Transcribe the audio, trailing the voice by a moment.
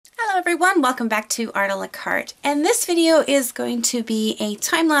everyone, welcome back to Art a la Carte, and this video is going to be a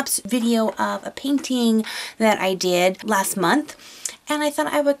time-lapse video of a painting that I did last month, and I thought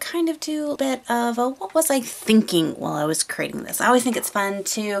I would kind of do a bit of a what was I thinking while I was creating this. I always think it's fun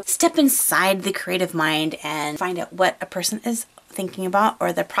to step inside the creative mind and find out what a person is thinking about,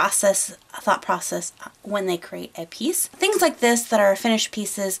 or the thought process when they create a piece. Things like this that are finished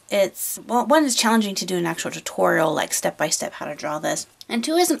pieces, one is challenging to do an actual tutorial, like step by step how to draw this. And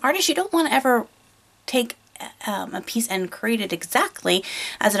two, as an artist, you don't want to ever take a piece and create it exactly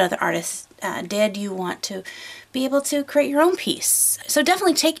as another artist did. You want to be able to create your own piece. So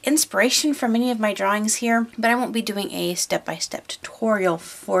definitely take inspiration from many of my drawings here, but I won't be doing a step-by-step tutorial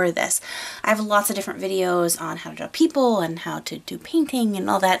for this. I have lots of different videos on how to draw people and how to do painting and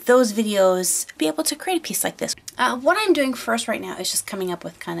all that. Those videos be able to create a piece like this. What I'm doing first right now is just coming up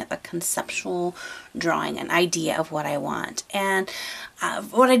with kind of a conceptual drawing, an idea of what I want. And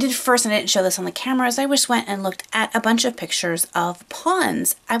what I did first, and I didn't show this on the camera, is I just went and looked at a bunch of pictures of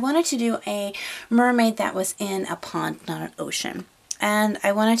ponds. I wanted to do a mermaid that was in a pond, not an ocean. And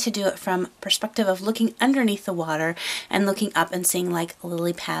I wanted to do it from perspective of looking underneath the water and looking up and seeing like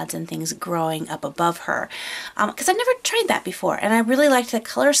lily pads and things growing up above her. Because I've never tried that before, and I really liked the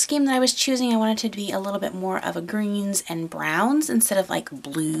color scheme that I was choosing. I wanted it to be a little bit more of a greens and browns instead of like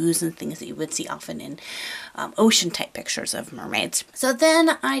blues and things that you would see often in ocean type pictures of mermaids. So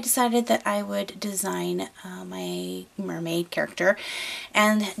then I decided that I would design my mermaid character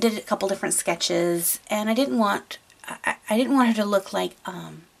and did a couple different sketches, and I didn't want her to look like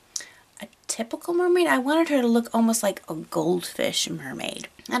a typical mermaid. I wanted her to look almost like a goldfish mermaid.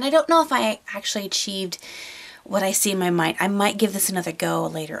 And I don't know if I actually achieved what I see in my mind. I might give this another go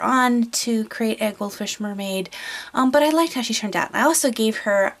later on to create a goldfish mermaid, but I liked how she turned out. I also gave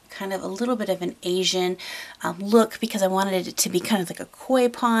her kind of a little bit of an Asian look because I wanted it to be kind of like a koi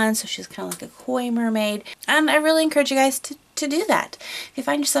pond, so she's kind of like a koi mermaid. And I really encourage you guys to do that. If you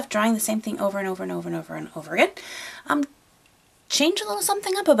find yourself drawing the same thing over and over and over and over and over again, change a little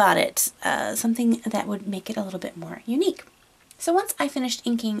something up about it, something that would make it a little bit more unique. So once I finished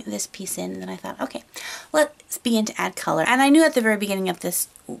inking this piece in, then I thought, okay, let's begin to add color. And I knew at the very beginning of this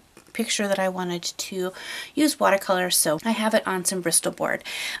picture that I wanted to use watercolor, so I have it on some Bristol board.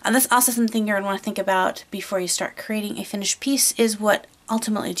 That's also something you're going to want to think about before you start creating a finished piece, is what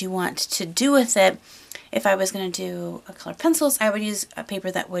ultimately do you want to do with it. If I was going to do colored pencils, I would use a paper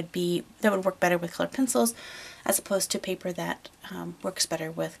that would work better with colored pencils as opposed to paper that works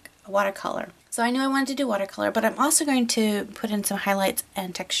better with watercolor. So I knew I wanted to do watercolor, but I'm also going to put in some highlights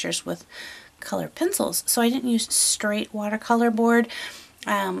and textures with colored pencils. So I didn't use straight watercolor board.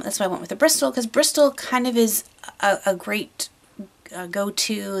 That's why I went with the Bristol, because Bristol kind of is a great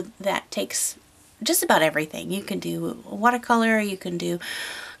go-to that takes just about everything. You can do watercolor, you can do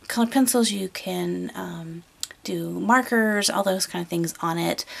colored pencils, you can do markers, all those kind of things on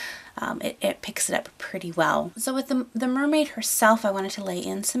it. It picks it up pretty well. So with the mermaid herself, I wanted to lay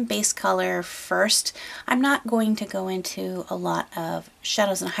in some base color first. I'm not going to go into a lot of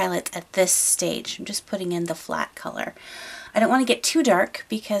shadows and highlights at this stage. I'm just putting in the flat color. I don't want to get too dark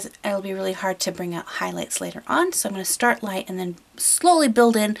because it'll be really hard to bring out highlights later on, so I'm going to start light and then slowly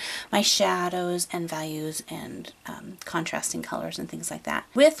build in my shadows and values and contrasting colors and things like that.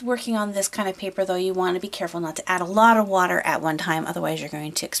 With working on this kind of paper though, you want to be careful not to add a lot of water at one time, otherwise you're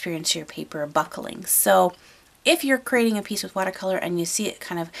going to experience your paper buckling. So if you're creating a piece with watercolor and you see it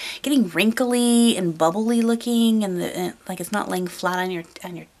kind of getting wrinkly and bubbly looking and like it's not laying flat on your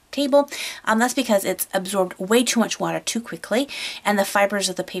table, that's because it's absorbed way too much water too quickly and the fibers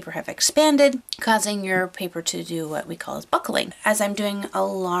of the paper have expanded, causing your paper to do what we call as buckling. As I'm doing a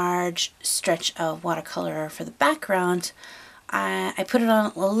large stretch of watercolor for the background, I put it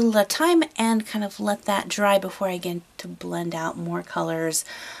on a little at a time and kind of let that dry before I get to blend out more colors.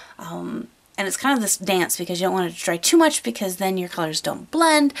 And it's kind of this dance because you don't want it to dry too much because then your colors don't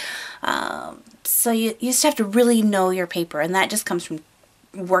blend. So you just have to really know your paper, and that just comes from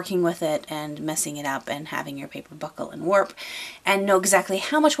working with it and messing it up and having your paper buckle and warp, and know exactly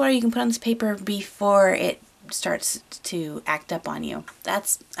how much water you can put on this paper before it starts to act up on you.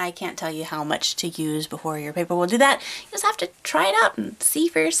 I can't tell you how much to use before your paper will do that. You just have to try it out and see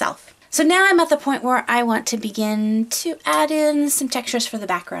for yourself. So now I'm at the point where I want to begin to add in some textures for the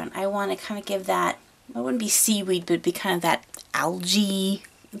background. I want to kind of give that, it wouldn't be seaweed, but it'd be kind of that algae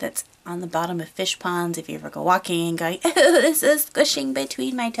that's on the bottom of fish ponds. If you ever go walking and going, oh, this is squishing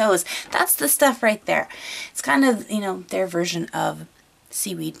between my toes. That's the stuff right there. It's kind of, you know, their version of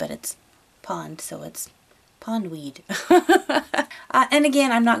seaweed, but it's pond, so it's pondweed. And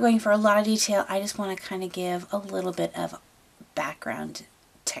again, I'm not going for a lot of detail. I just want to kind of give a little bit of background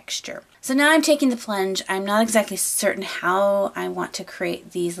texture. So now I'm taking the plunge. I'm not exactly certain how I want to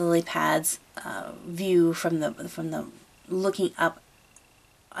create these lily pads view from the looking up,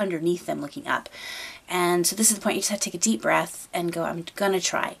 underneath them looking up. And so this is the point you just have to take a deep breath and go, I'm gonna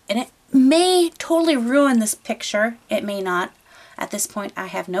try. And it may totally ruin this picture. It may not. At this point, I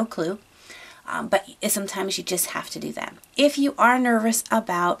have no clue. But sometimes you just have to do that. If you are nervous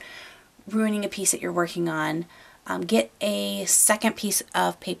about ruining a piece that you're working on, get a second piece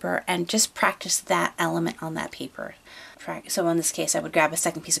of paper and just practice that element on that paper. So in this case, I would grab a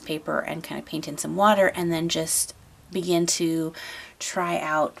second piece of paper and kind of paint in some water and then just begin to try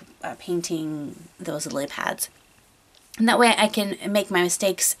out painting those lily pads. And that way I can make my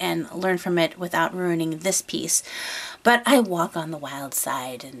mistakes and learn from it without ruining this piece. But I walk on the wild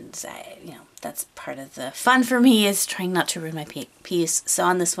side, and that's part of the fun for me, is trying not to ruin my piece. So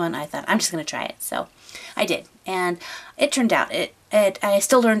on this one I thought I'm just going to try it. So I did, and it turned out I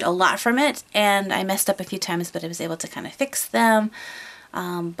still learned a lot from it, and I messed up a few times, but I was able to kind of fix them.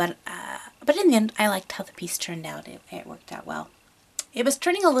 But in the end I liked how the piece turned out. It worked out well. It was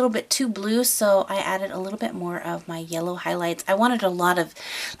turning a little bit too blue, so I added a little bit more of my yellow highlights. I wanted a lot of,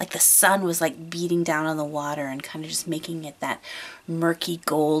 like, the sun was like beating down on the water and kind of just making it that murky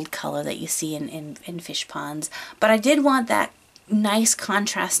gold color that you see in fish ponds. But I did want that nice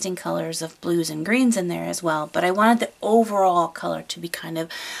contrasting colors of blues and greens in there as well. But I wanted the overall color to be kind of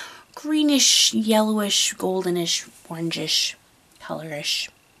greenish, yellowish, goldenish, orangish, colorish,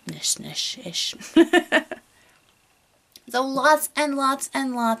 ish. So lots and lots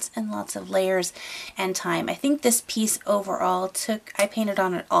and lots and lots of layers and time. I think this piece overall I painted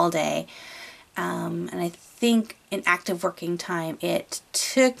on it all day. And I think in active working time, it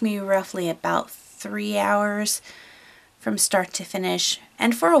took me roughly about 3 hours from start to finish.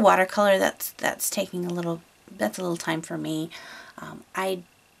 And for a watercolor, that's taking a little time for me. I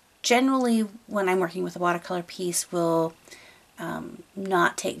generally, when I'm working with a watercolor piece, will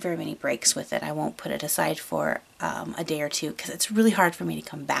not take very many breaks with it. I won't put it aside for a day or two because it's really hard for me to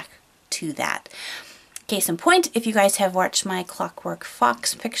come back to that. Case in point, if you guys have watched my Clockwork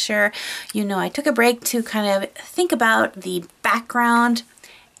Fox picture, you know I took a break to kind of think about the background,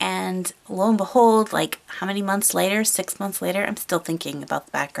 and lo and behold, like how many months later, 6 months later, I'm still thinking about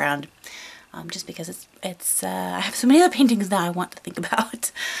the background. Just because I have so many other paintings now I want to think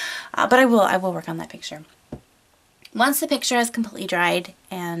about. But I will work on that picture. Once the picture has completely dried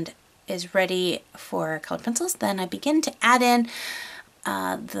and is ready for colored pencils, then I begin to add in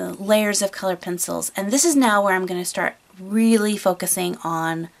the layers of colored pencils. And this is now where I'm going to start really focusing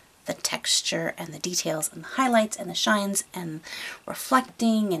on the texture and the details and the highlights and the shines and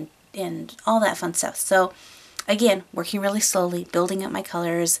reflecting and all that fun stuff. So again, working really slowly, building up my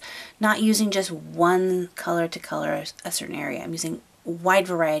colors, not using just one color to color a certain area. I'm using wide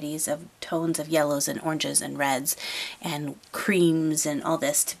varieties of tones of yellows and oranges and reds and creams and all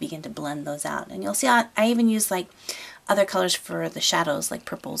this to begin to blend those out. And you'll see I even use like other colors for the shadows, like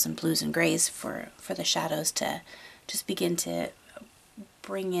purples and blues and grays for the shadows, to just begin to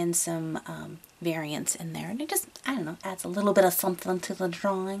bring in some variance in there. And it just, I don't know, adds a little bit of something to the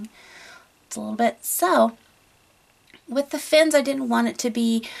drawing. It's a little bit. So with the fins, I didn't want it to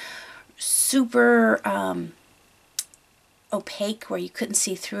be super opaque where you couldn't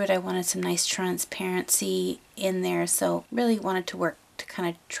see through it. I wanted some nice transparency in there, so really wanted to work to kind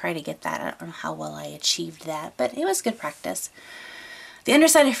of try to get that. I don't know how well I achieved that, but it was good practice. The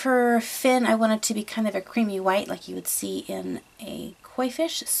underside of her fin, I wanted to be kind of a creamy white like you would see in a koi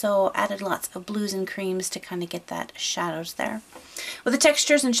fish, so added lots of blues and creams to kind of get that shadows there. With the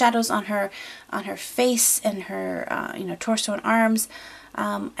textures and shadows on her face and her torso and arms,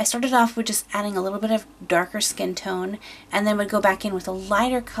 I started off with just adding a little bit of darker skin tone, and then would go back in with a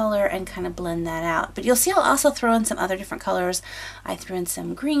lighter color and kind of blend that out. But you'll see I'll also throw in some other different colors. I threw in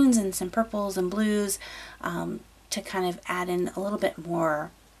some greens and some purples and blues to kind of add in a little bit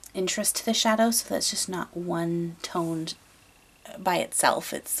more interest to the shadow, so that's just not one tone by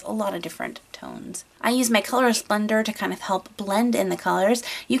itself. It's a lot of different tones. I use my colorist blender to kind of help blend in the colors.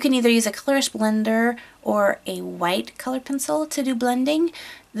 You can either use a colorist blender or a white color pencil to do blending.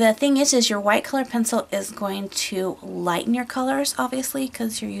 The thing is your white color pencil is going to lighten your colors, obviously,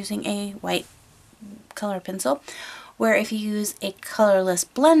 because you're using a white color pencil. where if you use a colorless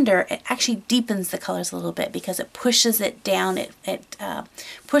blender, it actually deepens the colors a little bit because it pushes it down. It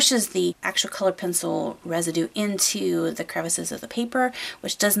pushes the actual color pencil residue into the crevices of the paper,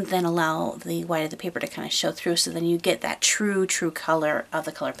 which doesn't then allow the white of the paper to kind of show through, so then you get that true color of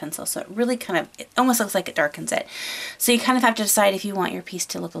the color pencil. So it really it almost looks like it darkens it. So you kind of have to decide if you want your piece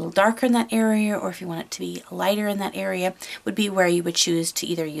to look a little darker in that area or if you want it to be lighter in that area, would be where you would choose to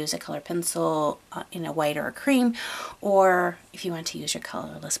either use a color pencil in a white or a cream, or if you want to use your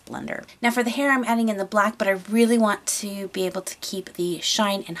colorless blender. Now for the hair, I'm adding in the black, but I really want to be able to keep the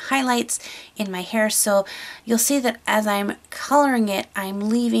shine and highlights in my hair. So you'll see that as I'm coloring it, I'm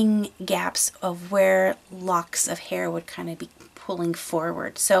leaving gaps of where locks of hair would kind of be pulling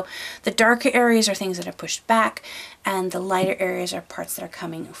forward. So the darker areas are things that are pushed back, and the lighter areas are parts that are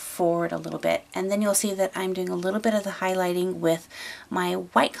coming forward a little bit. And then you'll see that I'm doing a little bit of the highlighting with my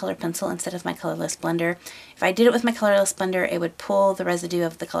white color pencil instead of my colorless blender. If I did it with my colorless blender, it would pull the residue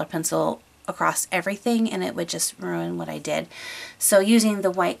of the color pencil across everything and it would just ruin what I did. So using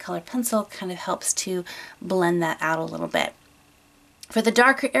the white color pencil kind of helps to blend that out a little bit. For the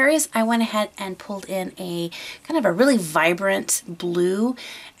darker areas, I went ahead and pulled in a kind of a really vibrant blue,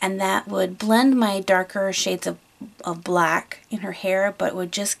 and that would blend my darker shades of black in her hair, but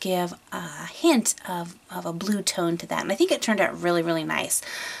would just give a hint of a blue tone to that. And I think it turned out really, really nice.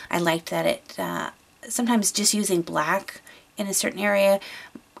 I liked that it, sometimes just using black in a certain area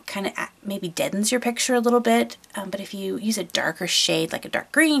kind of maybe deadens your picture a little bit, but if you use a darker shade like a dark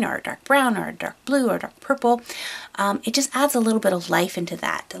green or a dark brown or a dark blue or a dark purple, it just adds a little bit of life into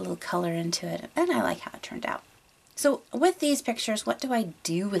that, a little color into it, and I like how it turned out. So with these pictures, what do I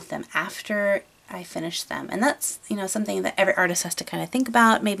do with them after I finish them? And that's, you know, something that every artist has to kind of think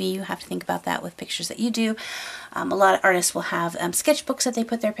about. Maybe you have to think about that with pictures that you do. A lot of artists will have sketchbooks that they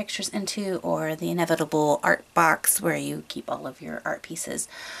put their pictures into, or the inevitable art box where you keep all of your art pieces.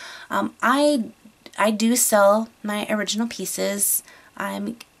 I do sell my original pieces.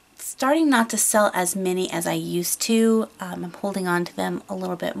 I'm starting not to sell as many as I used to. I'm holding on to them a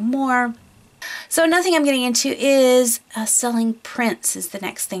little bit more. So another thing I'm getting into is selling prints is the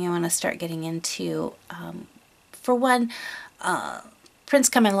next thing I want to start getting into. For one, prints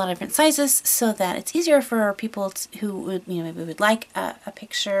come in a lot of different sizes so that it's easier for people who would, you know, maybe would like a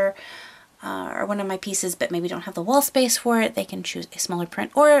picture or one of my pieces but maybe don't have the wall space for it. They can choose a smaller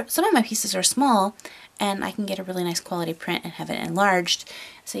print, or some of my pieces are small and I can get a really nice quality print and have it enlarged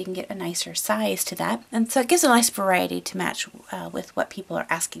so you can get a nicer size to that. And so it gives a nice variety to match with what people are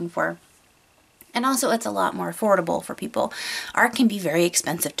asking for. And also it's a lot more affordable for people. Art can be very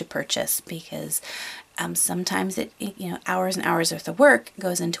expensive to purchase because sometimes you know, hours and hours worth of work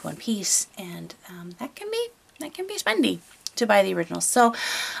goes into one piece, and that can be spendy to buy the originals. So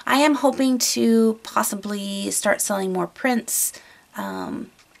I am hoping to possibly start selling more prints in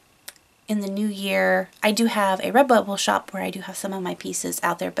the new year. I do have a Redbubble shop where I do have some of my pieces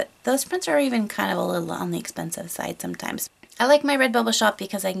out there, but those prints are even kind of a little on the expensive side sometimes. I like my Redbubble shop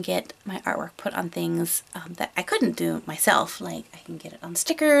because I can get my artwork put on things that I couldn't do myself. Like I can get it on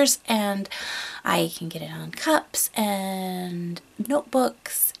stickers, and I can get it on cups and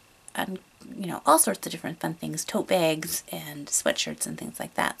notebooks and, you know, all sorts of different fun things, tote bags and sweatshirts and things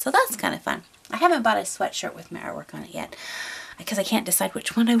like that. So that's kind of fun. I haven't bought a sweatshirt with my artwork on it yet because I can't decide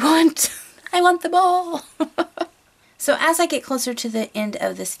which one I want. I want them all. So as I get closer to the end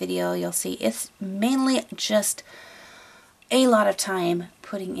of this video, you'll see it's mainly just a lot of time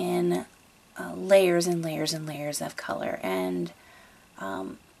putting in layers and layers and layers of color, and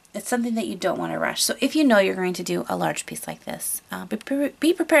it's something that you don't want to rush. So if you know you're going to do a large piece like this,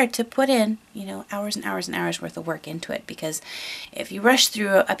 be prepared to put in, you know, hours and hours and hours worth of work into it, because if you rush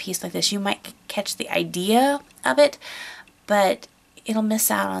through a piece like this, you might catch the idea of it, but it'll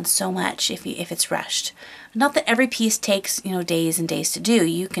miss out on so much if it's rushed. Not that every piece takes, you know, days and days to do.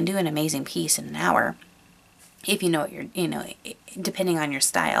 You can do an amazing piece in an hour if you know what you're, you know, depending on your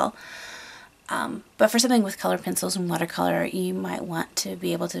style. But for something with color pencils and watercolor, you might want to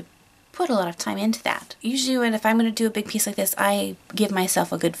be able to put a lot of time into that. Usually if I'm going to do a big piece like this, I give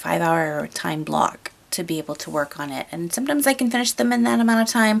myself a good 5-hour time block to be able to work on it. And sometimes I can finish them in that amount of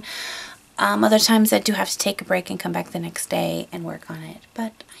time. Other times I do have to take a break and come back the next day and work on it.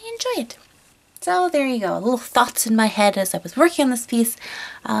 But I enjoy it. So there you go, little thoughts in my head as I was working on this piece.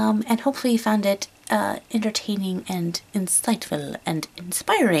 And hopefully you found it entertaining and insightful and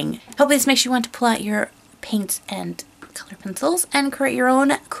inspiring. Hopefully this makes you want to pull out your paints and watercolor pencils and create your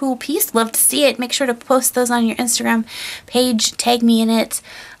own cool piece. Love to see it. Make sure to post those on your Instagram page, tag me in it,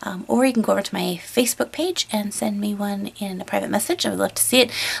 or you can go over to my Facebook page and send me one in a private message. I would love to see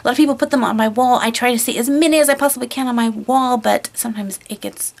it. A lot of people put them on my wall. I try to see as many as I possibly can on my wall, but sometimes it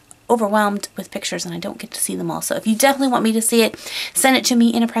gets overwhelmed with pictures and I don't get to see them all. So if you definitely want me to see it, send it to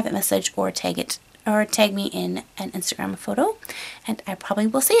me in a private message or tag me in an Instagram photo and I probably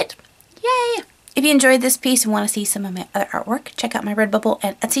will see it. Yay! If you enjoyed this piece and want to see some of my other artwork, check out my Redbubble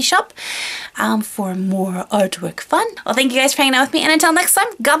and Etsy shop for more artwork fun. Well, thank you guys for hanging out with me, and until next time,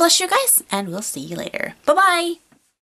 God bless you guys, and we'll see you later. Bye-bye!